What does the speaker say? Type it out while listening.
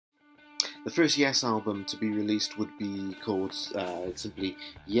The first Yes album to be released would be called simply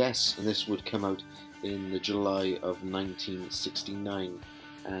Yes, and this would come out in the July of 1969.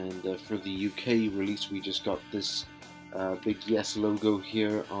 And for the UK release, we just got this big Yes logo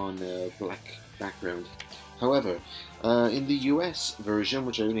here on a black background. However, in the US version,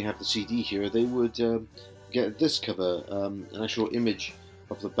 which I only have the CD here, they would get this cover, an actual image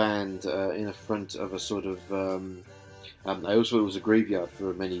of the band in the front of a sort of I also thought it was a graveyard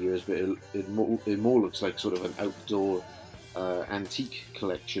for many years, but it more looks like sort of an outdoor antique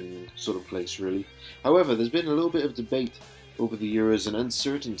collection sort of place, really. However, there's been a little bit of debate over the years and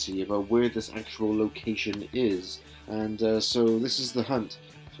uncertainty about where this actual location is, and so this is the hunt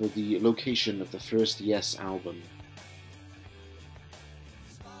for the location of the first Yes album.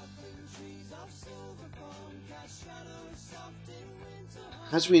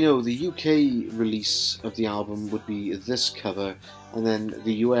 As we know, the UK release of the album would be this cover, and then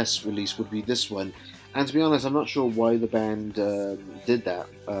the US release would be this one. And to be honest, I'm not sure why the band did that,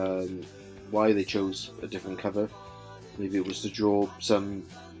 why they chose a different cover. Maybe it was to draw some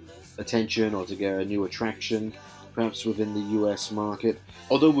attention or to get a new attraction, perhaps within the US market.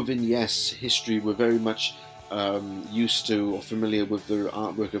 Although within Yes history, we're very much used to or familiar with the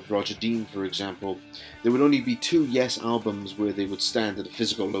artwork of Roger Dean, for example. There would only be two Yes albums where they would stand at a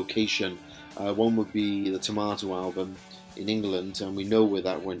physical location. One would be the Tomato album in England, and we know where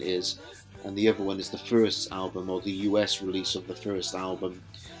that one is, and the other one is the first album, or the US release of the first album,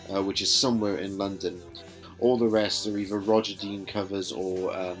 which is somewhere in London. All the rest are either Roger Dean covers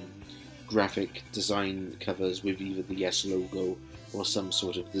or graphic design covers with either the Yes logo or some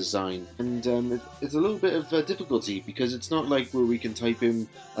sort of design. And it's a little bit of difficulty because it's not like where we can type in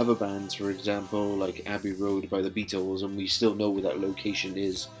other bands, for example, like Abbey Road by the Beatles, and we still know where that location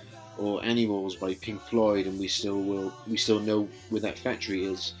is, or Animals by Pink Floyd, and we still know where that factory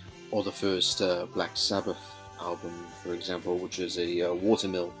is, or the first Black Sabbath album, for example, which is a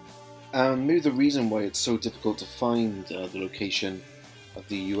watermill. Maybe the reason why it's so difficult to find the location of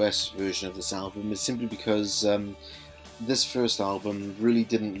the US version of this album is simply because this first album really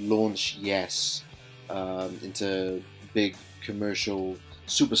didn't launch Yes into big commercial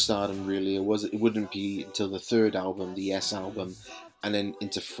superstardom, really. It wouldn't be until the third album, the Yes album, and then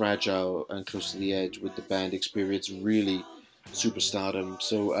into Fragile and Close to the Edge would the band experience really superstardom.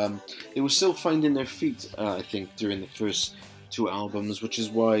 So they were still finding their feet, I think, during the first two albums, which is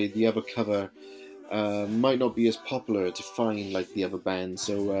why the other cover might not be as popular to find like the other bands.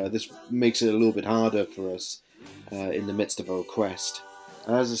 So this makes it a little bit harder for us in the midst of our quest.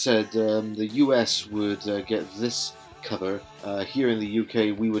 As I said, the US would get this cover. Here in the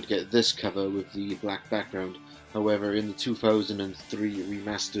UK, we would get this cover with the black background. However, in the 2003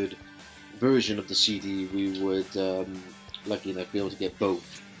 remastered version of the CD, we would, lucky enough, be able to get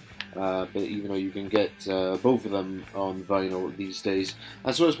both. But even though you can get both of them on vinyl these days.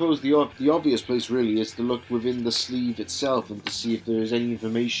 And so I suppose the obvious place really is to look within the sleeve itself and to see if there is any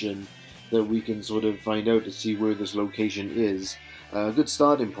information that we can sort of find out to see where this location is. A good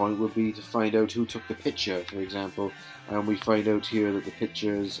starting point would be to find out who took the picture, for example. And we find out here that the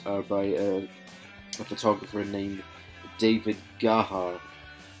pictures are by a photographer named David Gahar.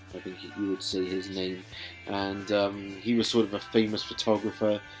 I think you would say his name. And he was sort of a famous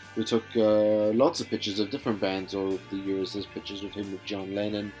photographer who took lots of pictures of different bands over the years. There's pictures of him with John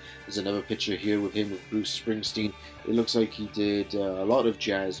Lennon. There's another picture here with him with Bruce Springsteen. It looks like he did a lot of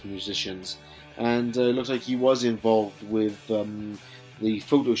jazz musicians. And it looks like he was involved with the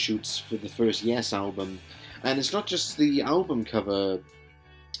photo shoots for the first Yes album. And it's not just the album cover,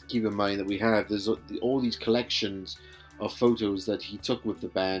 keep in mind, that we have. There's all these collections of photos that he took with the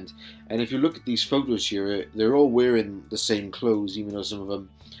band, and if you look at these photos here, they're all wearing the same clothes, even though some of them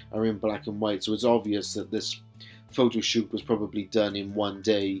are in black and white, so it's obvious that this photo shoot was probably done in one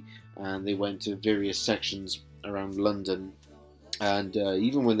day, and they went to various sections around London. And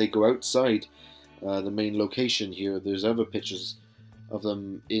even when they go outside the main location here, there's other pictures of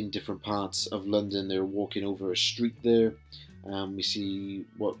them in different parts of London. They're walking over a street there. We see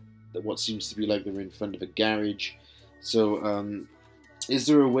what seems to be like they're in front of a garage. So, is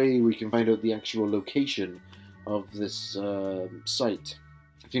there a way we can find out the actual location of this site?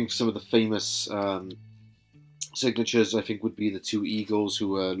 I think some of the famous signatures, I think, would be the two eagles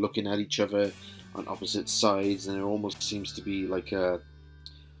who are looking at each other on opposite sides, and it almost seems to be like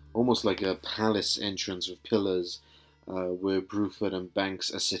almost like a palace entrance with pillars where Bruford and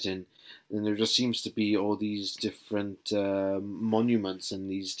Banks are sitting. And there just seems to be all these different monuments and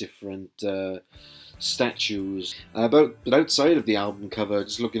these different statues. But outside of the album cover,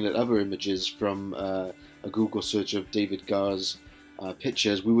 just looking at other images from a Google search of David Gar's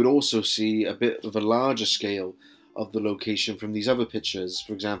pictures, we would also see a bit of a larger scale of the location from these other pictures.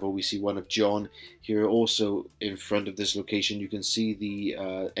 For example, we see one of John here also in front of this location. You can see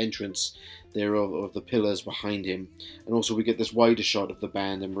the entrance there of the pillars behind him, and also we get this wider shot of the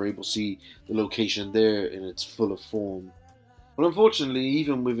band, and we're able to see the location there in its fuller form. But unfortunately,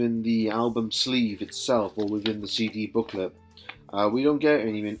 even within the album sleeve itself, or within the CD booklet, we don't get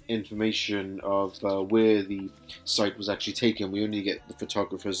any information of where the site was actually taken. We only get the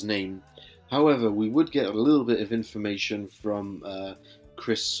photographer's name. However, we would get a little bit of information from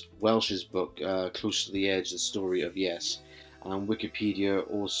Chris Welsh's book, Close to the Edge, The Story of Yes. And Wikipedia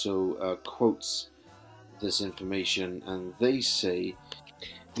also quotes this information, and they say,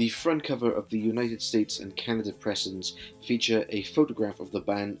 the front cover of the United States and Canada pressings feature a photograph of the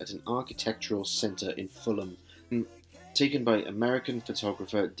band at an architectural centre in Fulham, taken by American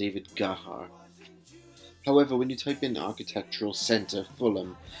photographer David Gahar. However, when you type in Architectural Centre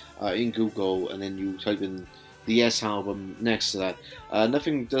Fulham in Google, and then you type in the Yes album next to that,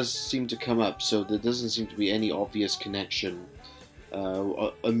 nothing does seem to come up, so there doesn't seem to be any obvious connection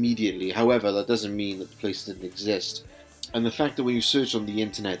immediately. However, that doesn't mean that the place didn't exist. And the fact that when you search on the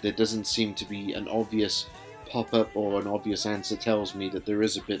internet there doesn't seem to be an obvious pop-up or an obvious answer tells me that there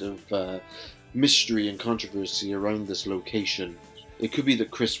is a bit of mystery and controversy around this location. It could be that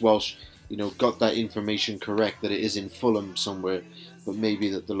Chris Welsh got that information correct, that it is in Fulham somewhere, but maybe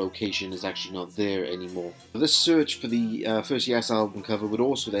that the location is actually not there anymore. This search for the first Yes album cover would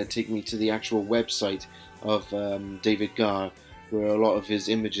also then take me to the actual website of David Gahar, where a lot of his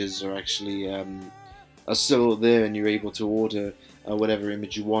images are actually are still there, and you're able to order whatever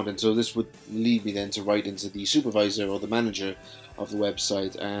image you want. And so this would lead me then to write into the supervisor or the manager of the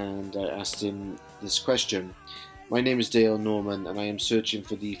website, and I asked him this question. My name is Dale Norman, and I am searching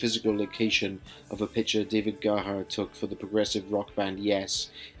for the physical location of a picture David Gahar took for the progressive rock band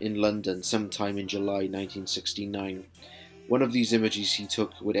Yes in London sometime in July 1969. One of these images he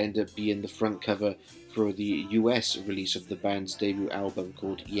took would end up being the front cover for the US release of the band's debut album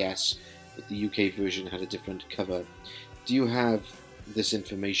called Yes, but the UK version had a different cover. Do you have this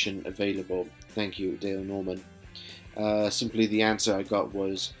information available? Thank you, Dale Norman. Simply the answer I got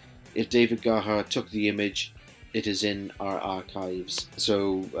was, if David Gahar took the image, it is in our archives.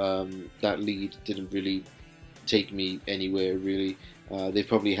 So that lead didn't really take me anywhere, really. They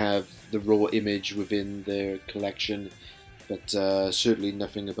probably have the raw image within their collection, but certainly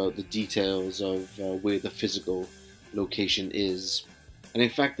nothing about the details of where the physical location is. And in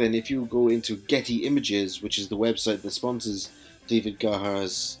fact then, if you go into Getty Images, which is the website that sponsors David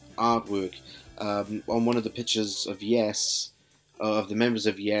Gahar's artwork, on one of the pictures of Yes, of the members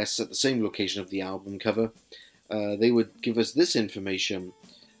of Yes at the same location of the album cover, they would give us this information.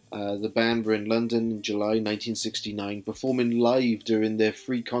 The band were in London in July 1969, performing live during their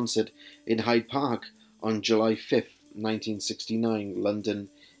free concert in Hyde Park on July 5th, 1969, London,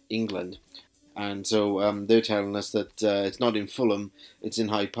 England. And so they're telling us that it's not in Fulham, it's in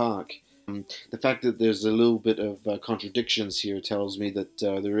Hyde Park. The fact that there's a little bit of contradictions here tells me that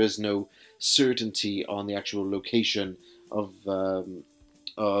there is no certainty on the actual location of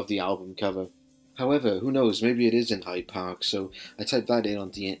the album cover. However, who knows, maybe it is in Hyde Park, so I typed that in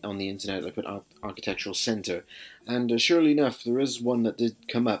on the internet. I put Architectural Centre, and surely enough, there is one that did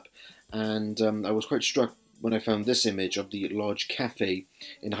come up, and I was quite struck when I found this image of the Lodge Cafe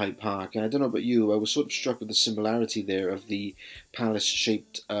in Hyde Park. And I don't know about you, I was sort of struck with the similarity there of the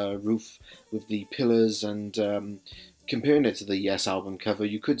palace-shaped roof with the pillars, and comparing it to the Yes album cover,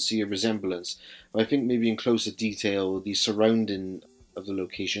 you could see a resemblance. But I think maybe in closer detail, the surrounding of the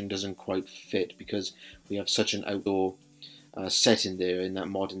location doesn't quite fit, because we have such an outdoor setting there in that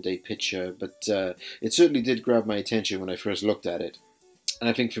modern day picture. But it certainly did grab my attention when I first looked at it. And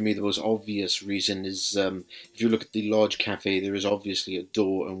I think for me the most obvious reason is, if you look at the Lodge Cafe, there is obviously a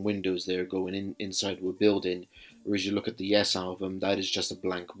door and windows there going inside a building. Whereas you look at the Yes album, that is just a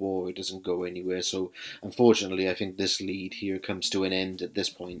blank wall, it doesn't go anywhere. So unfortunately I think this lead here comes to an end at this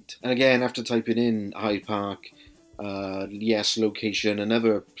point. And again, after typing in Hyde Park, Yes location,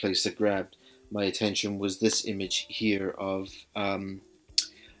 another place that grabbed my attention was this image here of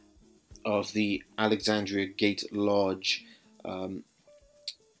the Alexandria Gate Lodge,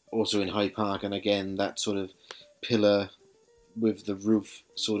 also in Hyde Park, and again that sort of pillar with the roof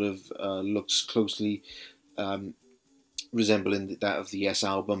sort of looks closely resembling that of the Yes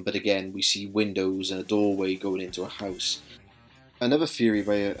album, but again we see windows and a doorway going into a house. Another theory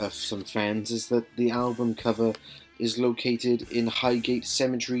by some fans is that the album cover is located in Highgate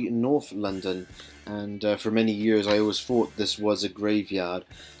Cemetery in North London, and for many years I always thought this was a graveyard.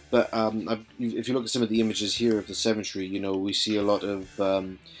 But if you look at some of the images here of the cemetery, you know, we see a lot of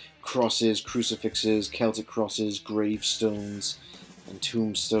crosses, crucifixes, Celtic crosses, gravestones, and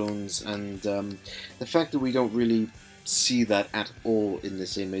tombstones, and the fact that we don't really see that at all in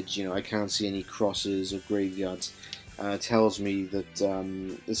this image, you know, I can't see any crosses or graveyards, tells me that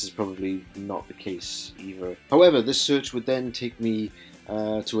this is probably not the case either. However, this search would then take me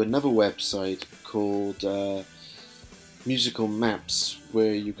to another website called Musical Maps,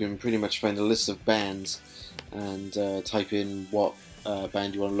 where you can pretty much find a list of bands and type in what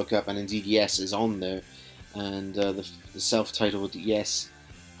band you want to look up, and indeed Yes is on there, and the self-titled Yes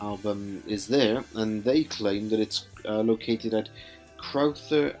album is there, and they claim that it's located at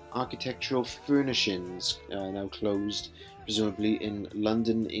Crowther Architectural Furnishings, now closed, presumably in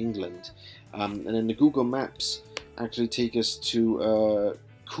London, England. And then the Google Maps actually take us to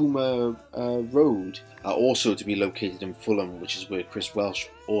Cooma Road, also to be located in Fulham, which is where Chris Welsh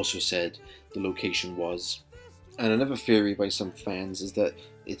also said the location was. And another theory by some fans is that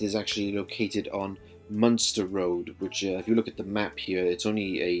it is actually located on Munster Road, which if you look at the map here, it's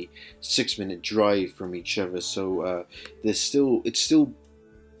only a 6-minute drive from each other, so it still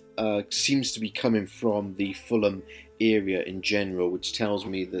seems to be coming from the Fulham area in general, which tells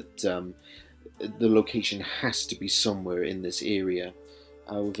me that the location has to be somewhere in this area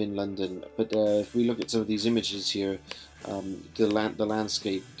within London. But if we look at some of these images here, the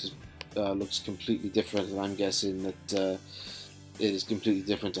landscape just looks completely different, and I'm guessing that it is completely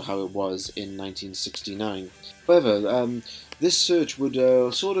different to how it was in 1969. However, this search would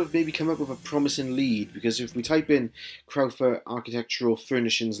sort of maybe come up with a promising lead, because if we type in Crowther Architectural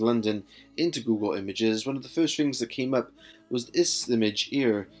Furnishings London into Google Images, one of the first things that came up was this image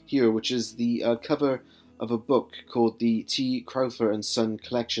here, which is the cover of a book called the T. Crowther and Son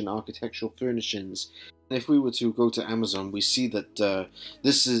Collection Architectural Furnishings. And if we were to go to Amazon, we see that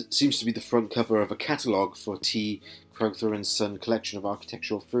seems to be the front cover of a catalogue for T. Crowther and Son Collection of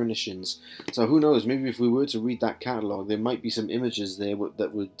Architectural Furnishings. So who knows, maybe if we were to read that catalogue, there might be some images there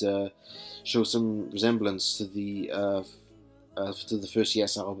that would show some resemblance to the first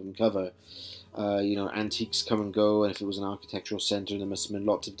Yes album cover. You know, antiques come and go, and if it was an architectural centre, there must have been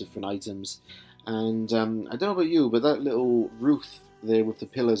lots of different items. And I don't know about you, but that little roof there with the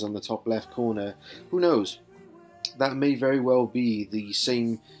pillars on the top left corner, who knows? That may very well be the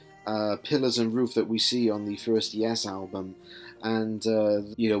same pillars and roof that we see on the first Yes album. And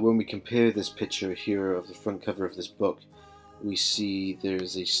you know, when we compare this picture here of the front cover of this book, we see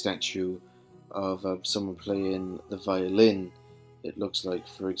there's a statue of someone playing the violin, it looks like,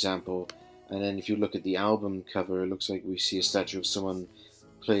 for example. And then if you look at the album cover, it looks like we see a statue of someone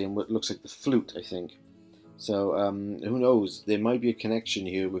playing what looks like the flute, I think. So who knows, there might be a connection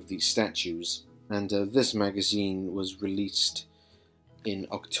here with these statues. And this magazine was released in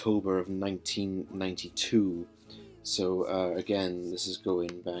October of 1992. So again, this is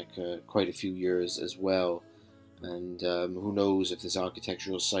going back quite a few years as well. And who knows if this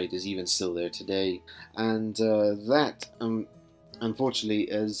architectural site is even still there today. And that, unfortunately,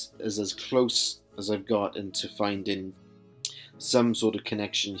 is as close as I've got into finding some sort of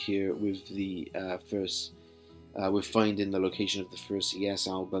connection here with the with finding the location of the first Yes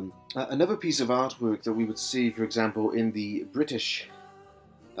album. Another piece of artwork that we would see, for example, in the British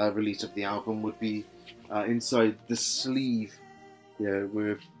release of the album would be inside the sleeve,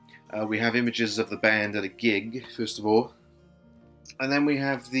 where we have images of the band at a gig, first of all, and then we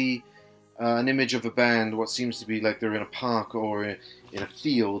have an image of a band, what seems to be like they're in a park or in a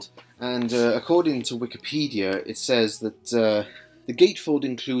field. And according to Wikipedia, it says that the gatefold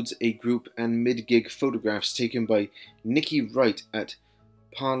includes a group and mid-gig photographs taken by Nicky Wright at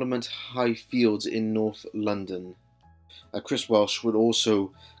Parliament High Fields in North London. Chris Welsh would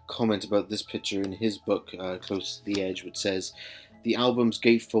also comment about this picture in his book, Close to the Edge, which says, the album's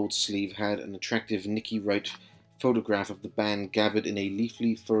gatefold sleeve had an attractive Nicky Wright photograph of the band gathered in a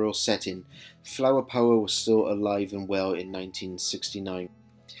leafy floral setting. Flower power was still alive and well in 1969.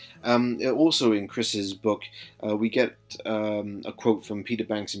 Also in Chris's book, we get a quote from Peter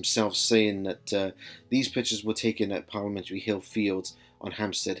Banks himself saying that these pictures were taken at Parliamentary Hill Fields on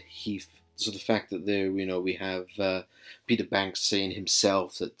Hampstead Heath. So the fact that there, we have Peter Banks saying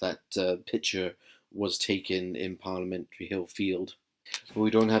himself that picture was taken in Parliamentary Hill Field. But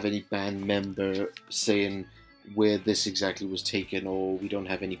we don't have any band member saying where this exactly was taken, or we don't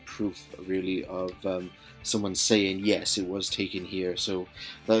have any proof really of someone saying yes, it was taken here. So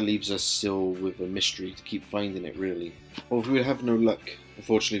that leaves us still with a mystery to keep finding it, really. Or if we have no luck,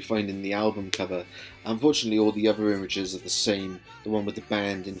 unfortunately, finding the album cover, unfortunately all the other images are the same. The one with the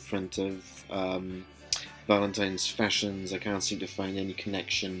band in front of Valentine's Fashions, I can't seem to find any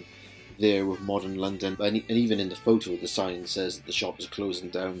connection there with modern London, and even in the photo the sign says that the shop is closing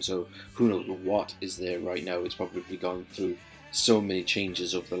down, so who knows what is there right now. It's probably gone through so many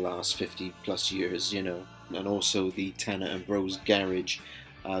changes over the last 50 plus years, you know. And also the Tanner and Bros garage,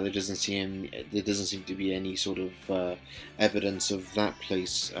 there doesn't seem to be any sort of evidence of that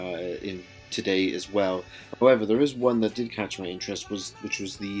place in today as well. However, there is one that did catch my interest, which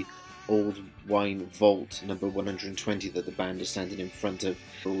was the Old Wine Vault number 120 that the band is standing in front of.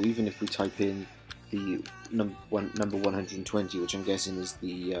 So even if we type in the number 120, which I'm guessing is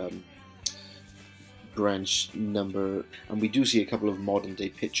the branch number, and we do see a couple of modern day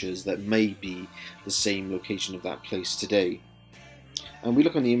pictures that may be the same location of that place today. And we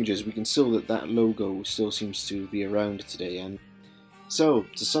look on the images, we can see that logo still seems to be around today. And so,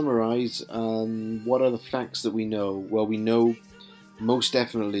 to summarize, what are the facts that we know? Well, we know most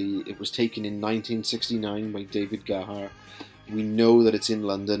definitely it was taken in 1969 by David Gahar. We know that it's in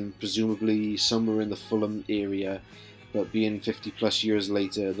London, presumably somewhere in the Fulham area, but being 50 plus years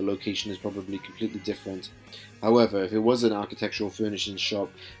later, the location is probably completely different. However, if it was an architectural furnishing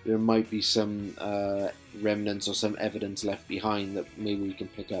shop, there might be some remnants or some evidence left behind that maybe we can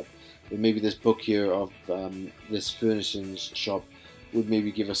pick up. But maybe this book here of this furnishings shop would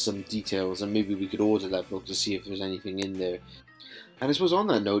maybe give us some details, and maybe we could order that book to see if there's anything in there. And I suppose on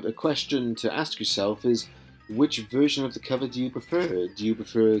that note, a question to ask yourself is, which version of the cover do you prefer? Do you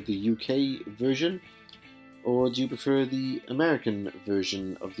prefer the UK version, or do you prefer the American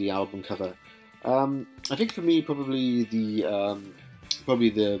version of the album cover? I think for me, probably the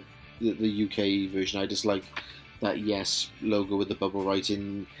UK version. I just like that Yes logo with the bubble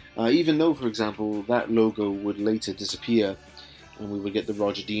writing, even though, for example, that logo would later disappear, and we would get the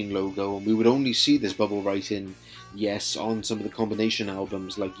Roger Dean logo, and we would only see this bubble writing Yes on some of the combination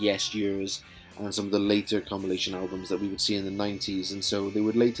albums like Yes Years and some of the later compilation albums that we would see in the 90s, and so they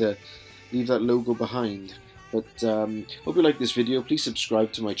would later leave that logo behind. But hope you like this video. Please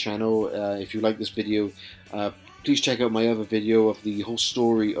subscribe to my channel if you like this video. Please check out my other video of the whole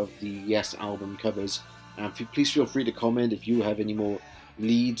story of the Yes album covers. Please feel free to comment if you have any more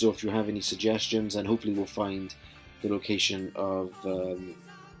leads or if you have any suggestions, and hopefully we'll find the location of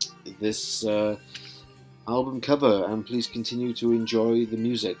this album cover. And please continue to enjoy the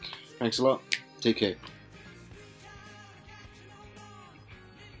music. Thanks a lot. Take care.